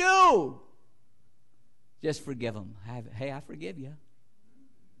you can do. Just forgive them. Hey, I forgive you.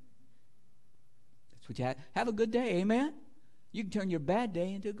 That's what you have. Have a good day, amen? You can turn your bad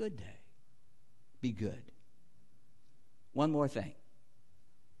day into a good day. Be good. One more thing.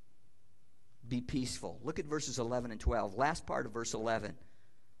 Be peaceful. Look at verses 11 and 12. Last part of verse 11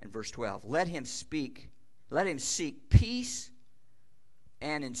 and verse 12. Let him seek peace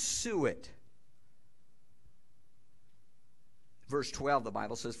and ensue it. Verse 12, the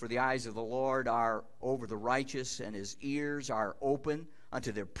Bible says, for the eyes of the Lord are over the righteous, and his ears are open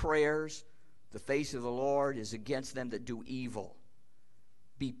unto their prayers. The face of the Lord is against them that do evil.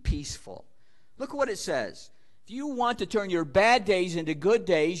 Be peaceful. Look what it says. If you want to turn your bad days into good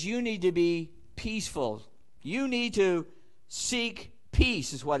days, you need to be peaceful. You need to seek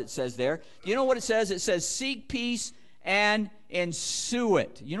peace, is what it says there. You know what it says? It says seek peace and ensue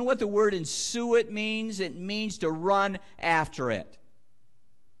it. You know what the word ensue it means? It means to run after it.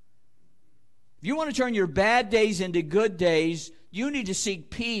 If you want to turn your bad days into good days, you need to seek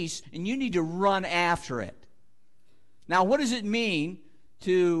peace and you need to run after it. Now, what does it mean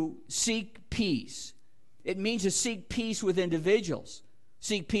to seek peace? It means to seek peace with individuals.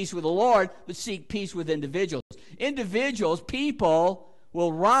 Seek peace with the Lord, but seek peace with individuals. Individuals, people,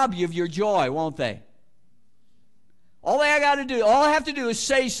 will rob you of your joy, won't they? All I have to do is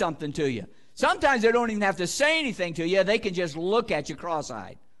say something to you. Sometimes they don't even have to say anything to you. They can just look at you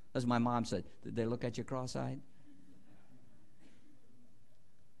cross-eyed. As my mom said, did they look at you cross-eyed?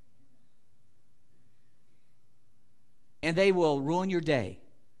 And they will ruin your day.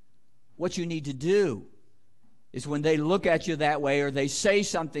 What you need to do is when they look at you that way or they say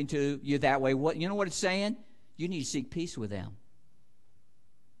something to you that way, you know what it's saying? You need to seek peace with them.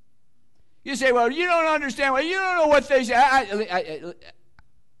 You say, well, you don't understand. Well, you don't know what they say. I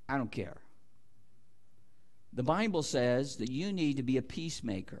don't care. The Bible says that you need to be a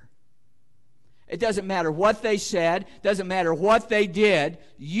peacemaker. It doesn't matter what they said. Doesn't matter what they did.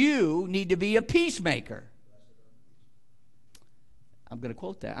 You need to be a peacemaker. I'm going to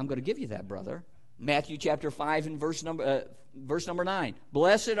quote that. I'm going to give you that, brother. Matthew chapter 5 and verse number 9.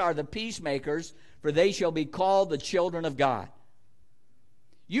 Blessed are the peacemakers, for they shall be called the children of God.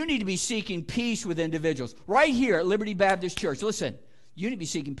 You need to be seeking peace with individuals. Right here at Liberty Baptist Church, listen, you need to be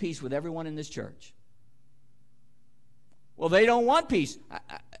seeking peace with everyone in this church. Well, they don't want peace.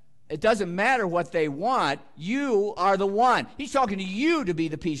 It doesn't matter what they want. You are the one. He's talking to you to be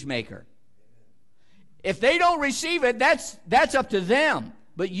the peacemaker. If they don't receive it, that's up to them.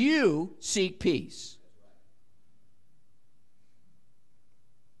 But you seek peace.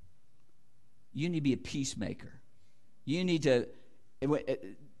 You need to be a peacemaker. You need to...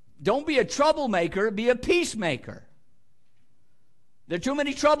 Don't be a troublemaker, be a peacemaker. There are too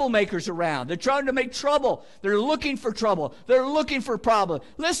many troublemakers around. They're trying to make trouble. They're looking for trouble. They're looking for problems.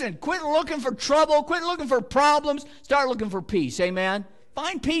 Listen, quit looking for trouble. Quit looking for problems. Start looking for peace. Amen?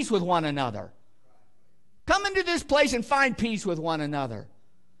 Find peace with one another. Come into this place and find peace with one another.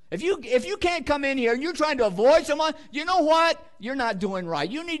 If you can't come in here and you're trying to avoid someone, you know what? You're not doing right.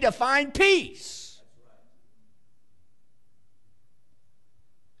 You need to find peace.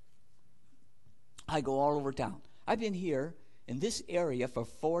 I go all over town. I've been here in this area for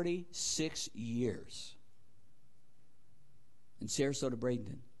 46 years. In Sarasota,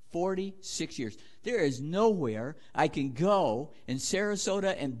 Bradenton. 46 years. There is nowhere I can go in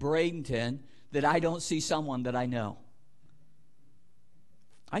Sarasota and Bradenton that I don't see someone that I know.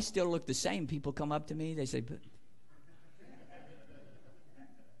 I still look the same. People come up to me, they say, what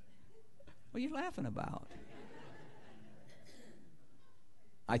are you laughing about?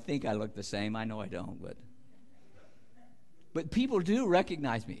 I think I look the same. I know I don't, but people do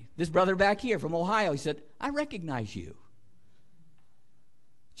recognize me. This brother back here from Ohio, he said, I recognize you.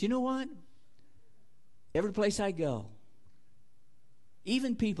 Do you know what? Every place I go,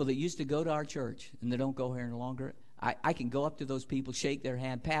 even people that used to go to our church and they don't go here any longer, I can go up to those people, shake their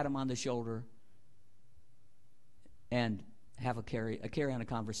hand, pat them on the shoulder, and have a carry on a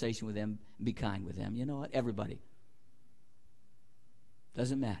conversation with them, and be kind with them. You know what? Everybody.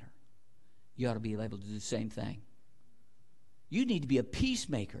 Doesn't matter. You ought to be able to do the same thing. You need to be a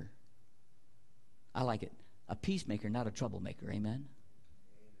peacemaker. I like it. A peacemaker, not a troublemaker. Amen?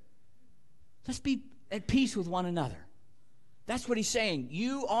 Let's be at peace with one another. That's what he's saying.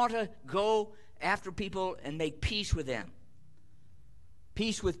 You ought to go after people and make peace with them.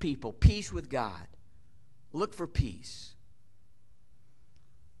 Peace with people, peace with God. Look for peace.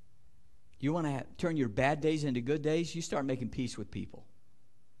 You want to turn your bad days into good days? You start making peace with people.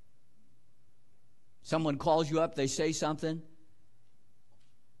 Someone calls you up, they say something.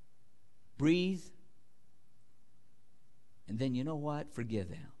 Breathe. And then you know what? Forgive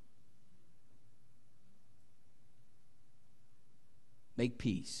them. Make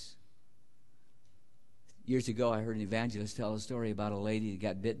peace. Years ago, I heard an evangelist tell a story about a lady that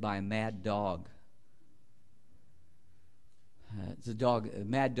got bit by a mad dog. It's a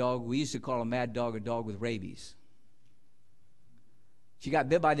mad dog. We used to call a mad dog a dog with rabies. She got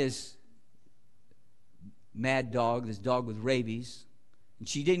bit by this mad dog, this dog with rabies, and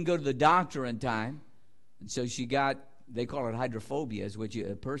she didn't go to the doctor in time, and so she got, they call it hydrophobia, is what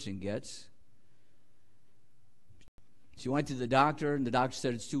a person gets. She went to the doctor, and the doctor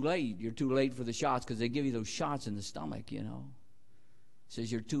said, it's too late. You're too late for the shots, because they give you those shots in the stomach, you know. Says,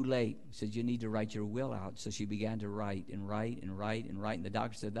 you're too late. Says, you need to write your will out. So she began to write and write and write and write. And the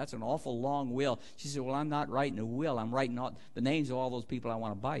doctor said, that's an awful long will. She said, well, I'm not writing a will. I'm writing all the names of all those people I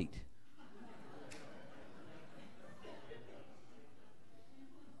want to bite.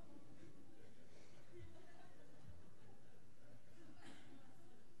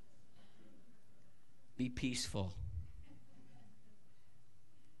 Be peaceful.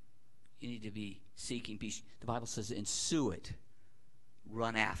 You need to be seeking peace. The Bible says, ensue it.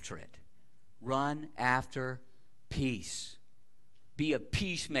 Run after it. Run after peace. Be a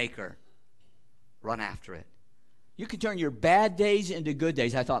peacemaker. Run after it. You can turn your bad days into good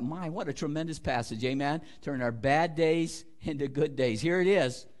days. I thought, my, what a tremendous passage, amen? Turn our bad days into good days. Here it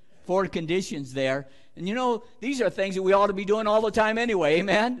is. 4 conditions there. And you know, these are things that we ought to be doing all the time anyway,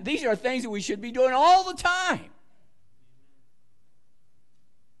 amen? These are things that we should be doing all the time.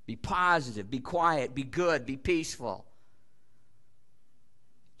 Be positive, be quiet, be good, be peaceful.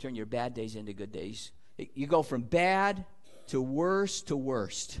 Turn your bad days into good days. You go from bad to worst to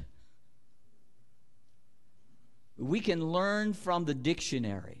worst. We can learn from the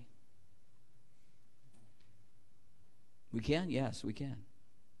dictionary. We can? Yes, we can.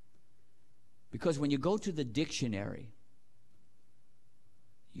 Because when you go to the dictionary,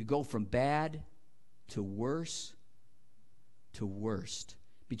 you go from bad to worse to worst.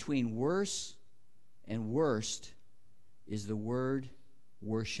 Between worse and worst is the word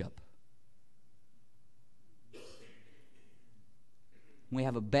worship. When we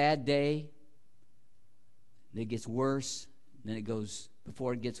have a bad day, it gets worse, then it goes,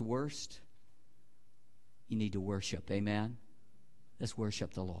 before it gets worst, you need to worship. Amen? Let's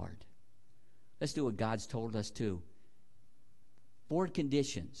worship the Lord. Let's do what God's told us to. 4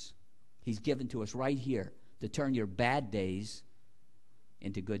 conditions He's given to us right here to turn your bad days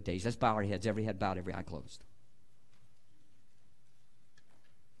into good days. Let's bow our heads, every head bowed, every eye closed.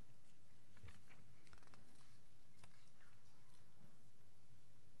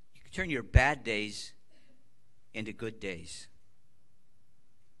 You can turn your bad days into good days.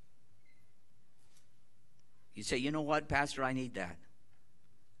 You say, you know what, Pastor, I need that.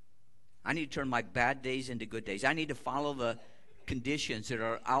 I need to turn my bad days into good days. I need to follow the conditions that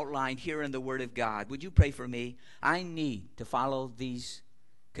are outlined here in the Word of God. Would you pray for me? I need to follow these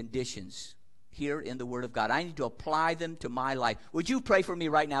conditions here in the Word of God. I need to apply them to my life. Would you pray for me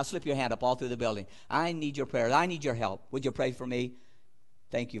right now? Slip your hand up all through the building. I need your prayers. I need your help. Would you pray for me?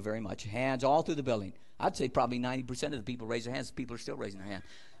 Thank you very much. Hands all through the building. I'd say probably 90% of the people raise their hands. People are still raising their hand.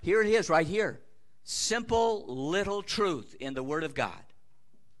 Here it is right here. Simple little truth in the Word of God.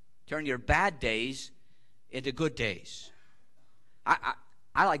 Turn your bad days into good days.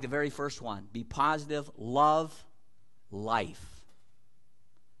 I like the very first one. Be positive, love life.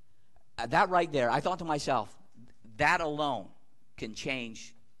 That right there, I thought to myself, that alone can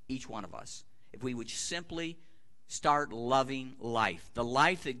change each one of us. If we would simply start loving life. The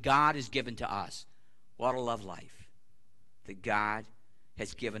life that God has given to us. What a love life that God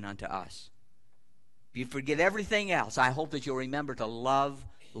has given unto us. If you forget everything else, I hope that you'll remember to love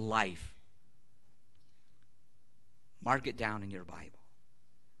life. Mark it down in your Bible.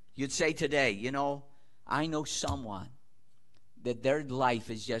 You'd say today, you know, I know someone that their life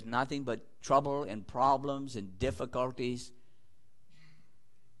is just nothing but trouble and problems and difficulties,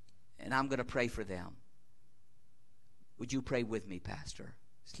 and I'm going to pray for them. Would you pray with me, Pastor?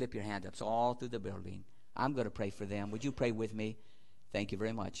 Slip your hand up. So all through the building, I'm going to pray for them. Would you pray with me? Thank you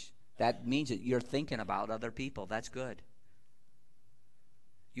very much. That means that you're thinking about other people. That's good.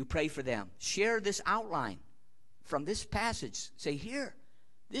 You pray for them. Share this outline from this passage. Say, here,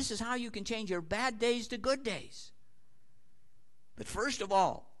 this is how you can change your bad days to good days. But first of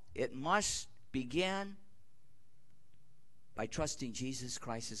all, it must begin by trusting Jesus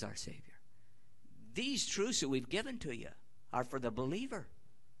Christ as our Savior. These truths that we've given to you are for the believer.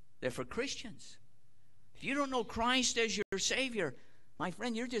 They're for Christians. If you don't know Christ as your Savior, my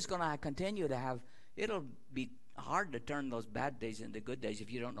friend, you're just going to continue to have, it'll be hard to turn those bad days into good days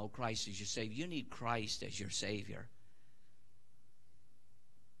if you don't know Christ as your Savior. You need Christ as your Savior.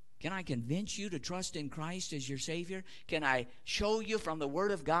 Can I convince you to trust in Christ as your Savior? Can I show you from the Word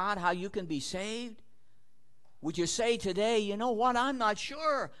of God how you can be saved? Would you say today, you know what, I'm not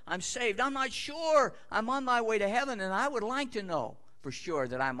sure I'm saved. I'm not sure I'm on my way to heaven, and I would like to know for sure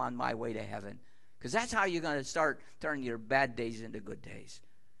that I'm on my way to heaven. Because that's how you're going to start turning your bad days into good days.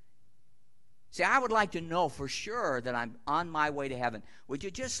 See, I would like to know for sure that I'm on my way to heaven. Would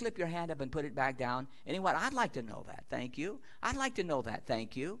you just slip your hand up and put it back down? Anyone? I'd like to know that. Thank you. I'd like to know that.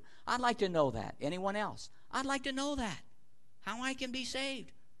 Thank you. I'd like to know that. Anyone else? I'd like to know that. How I can be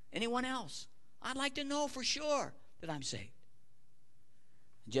saved. Anyone else? I'd like to know for sure that I'm saved.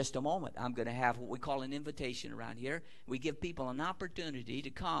 In just a moment, I'm going to have what we call an invitation around here. We give people an opportunity to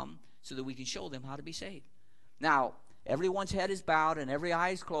come so that we can show them how to be saved. Now, everyone's head is bowed and every eye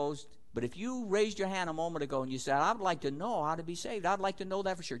is closed. But if you raised your hand a moment ago and you said, I'd like to know how to be saved, I'd like to know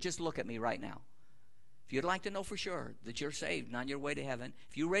that for sure, just look at me right now. If you'd like to know for sure that you're saved and on your way to heaven,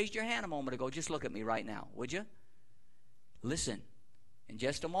 if you raised your hand a moment ago, just look at me right now, would you? Listen, in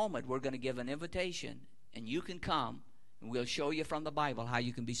just a moment, we're going to give an invitation, and you can come, and we'll show you from the Bible how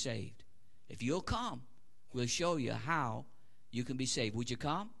you can be saved. If you'll come, we'll show you how you can be saved. Would you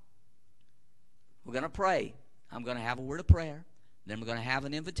come? We're going to pray. I'm going to have a word of prayer. Then we're going to have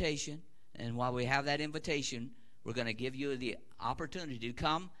an invitation. And while we have that invitation, we're going to give you the opportunity to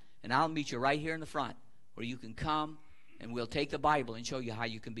come. And I'll meet you right here in the front where you can come. And we'll take the Bible and show you how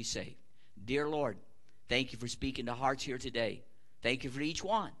you can be saved. Dear Lord, thank you for speaking to hearts here today. Thank you for each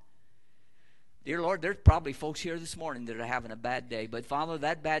one. Dear Lord, there's probably folks here this morning that are having a bad day. But Father,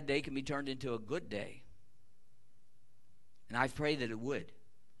 that bad day can be turned into a good day. And I pray that it would.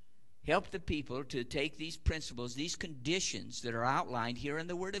 Help the people to take these principles, these conditions that are outlined here in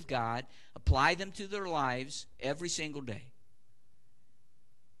the Word of God, apply them to their lives every single day.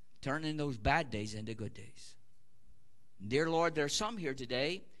 Turning those bad days into good days. Dear Lord, there are some here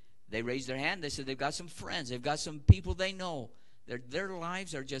today, they raised their hand, they said they've got some friends, they've got some people they know. Their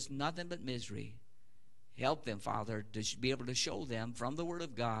lives are just nothing but misery. Help them, Father, to be able to show them from the Word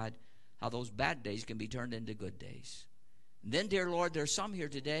of God how those bad days can be turned into good days. And then, dear Lord, there are some here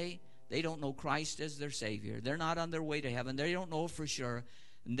today, they don't know Christ as their Savior. They're not on their way to heaven. They don't know for sure.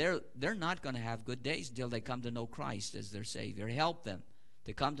 And they're not going to have good days until they come to know Christ as their Savior. Help them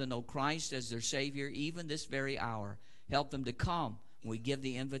to come to know Christ as their Savior even this very hour. Help them to come when we give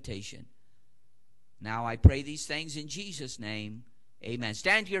the invitation. Now I pray these things in Jesus' name. Amen.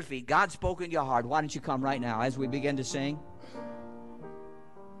 Stand to your feet. God's spoken to your heart. Why don't you come right now as we begin to sing?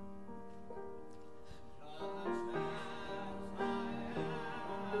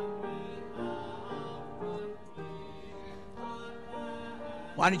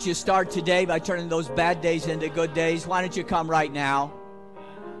 Why don't you start today by turning those bad days into good days? Why don't you come right now?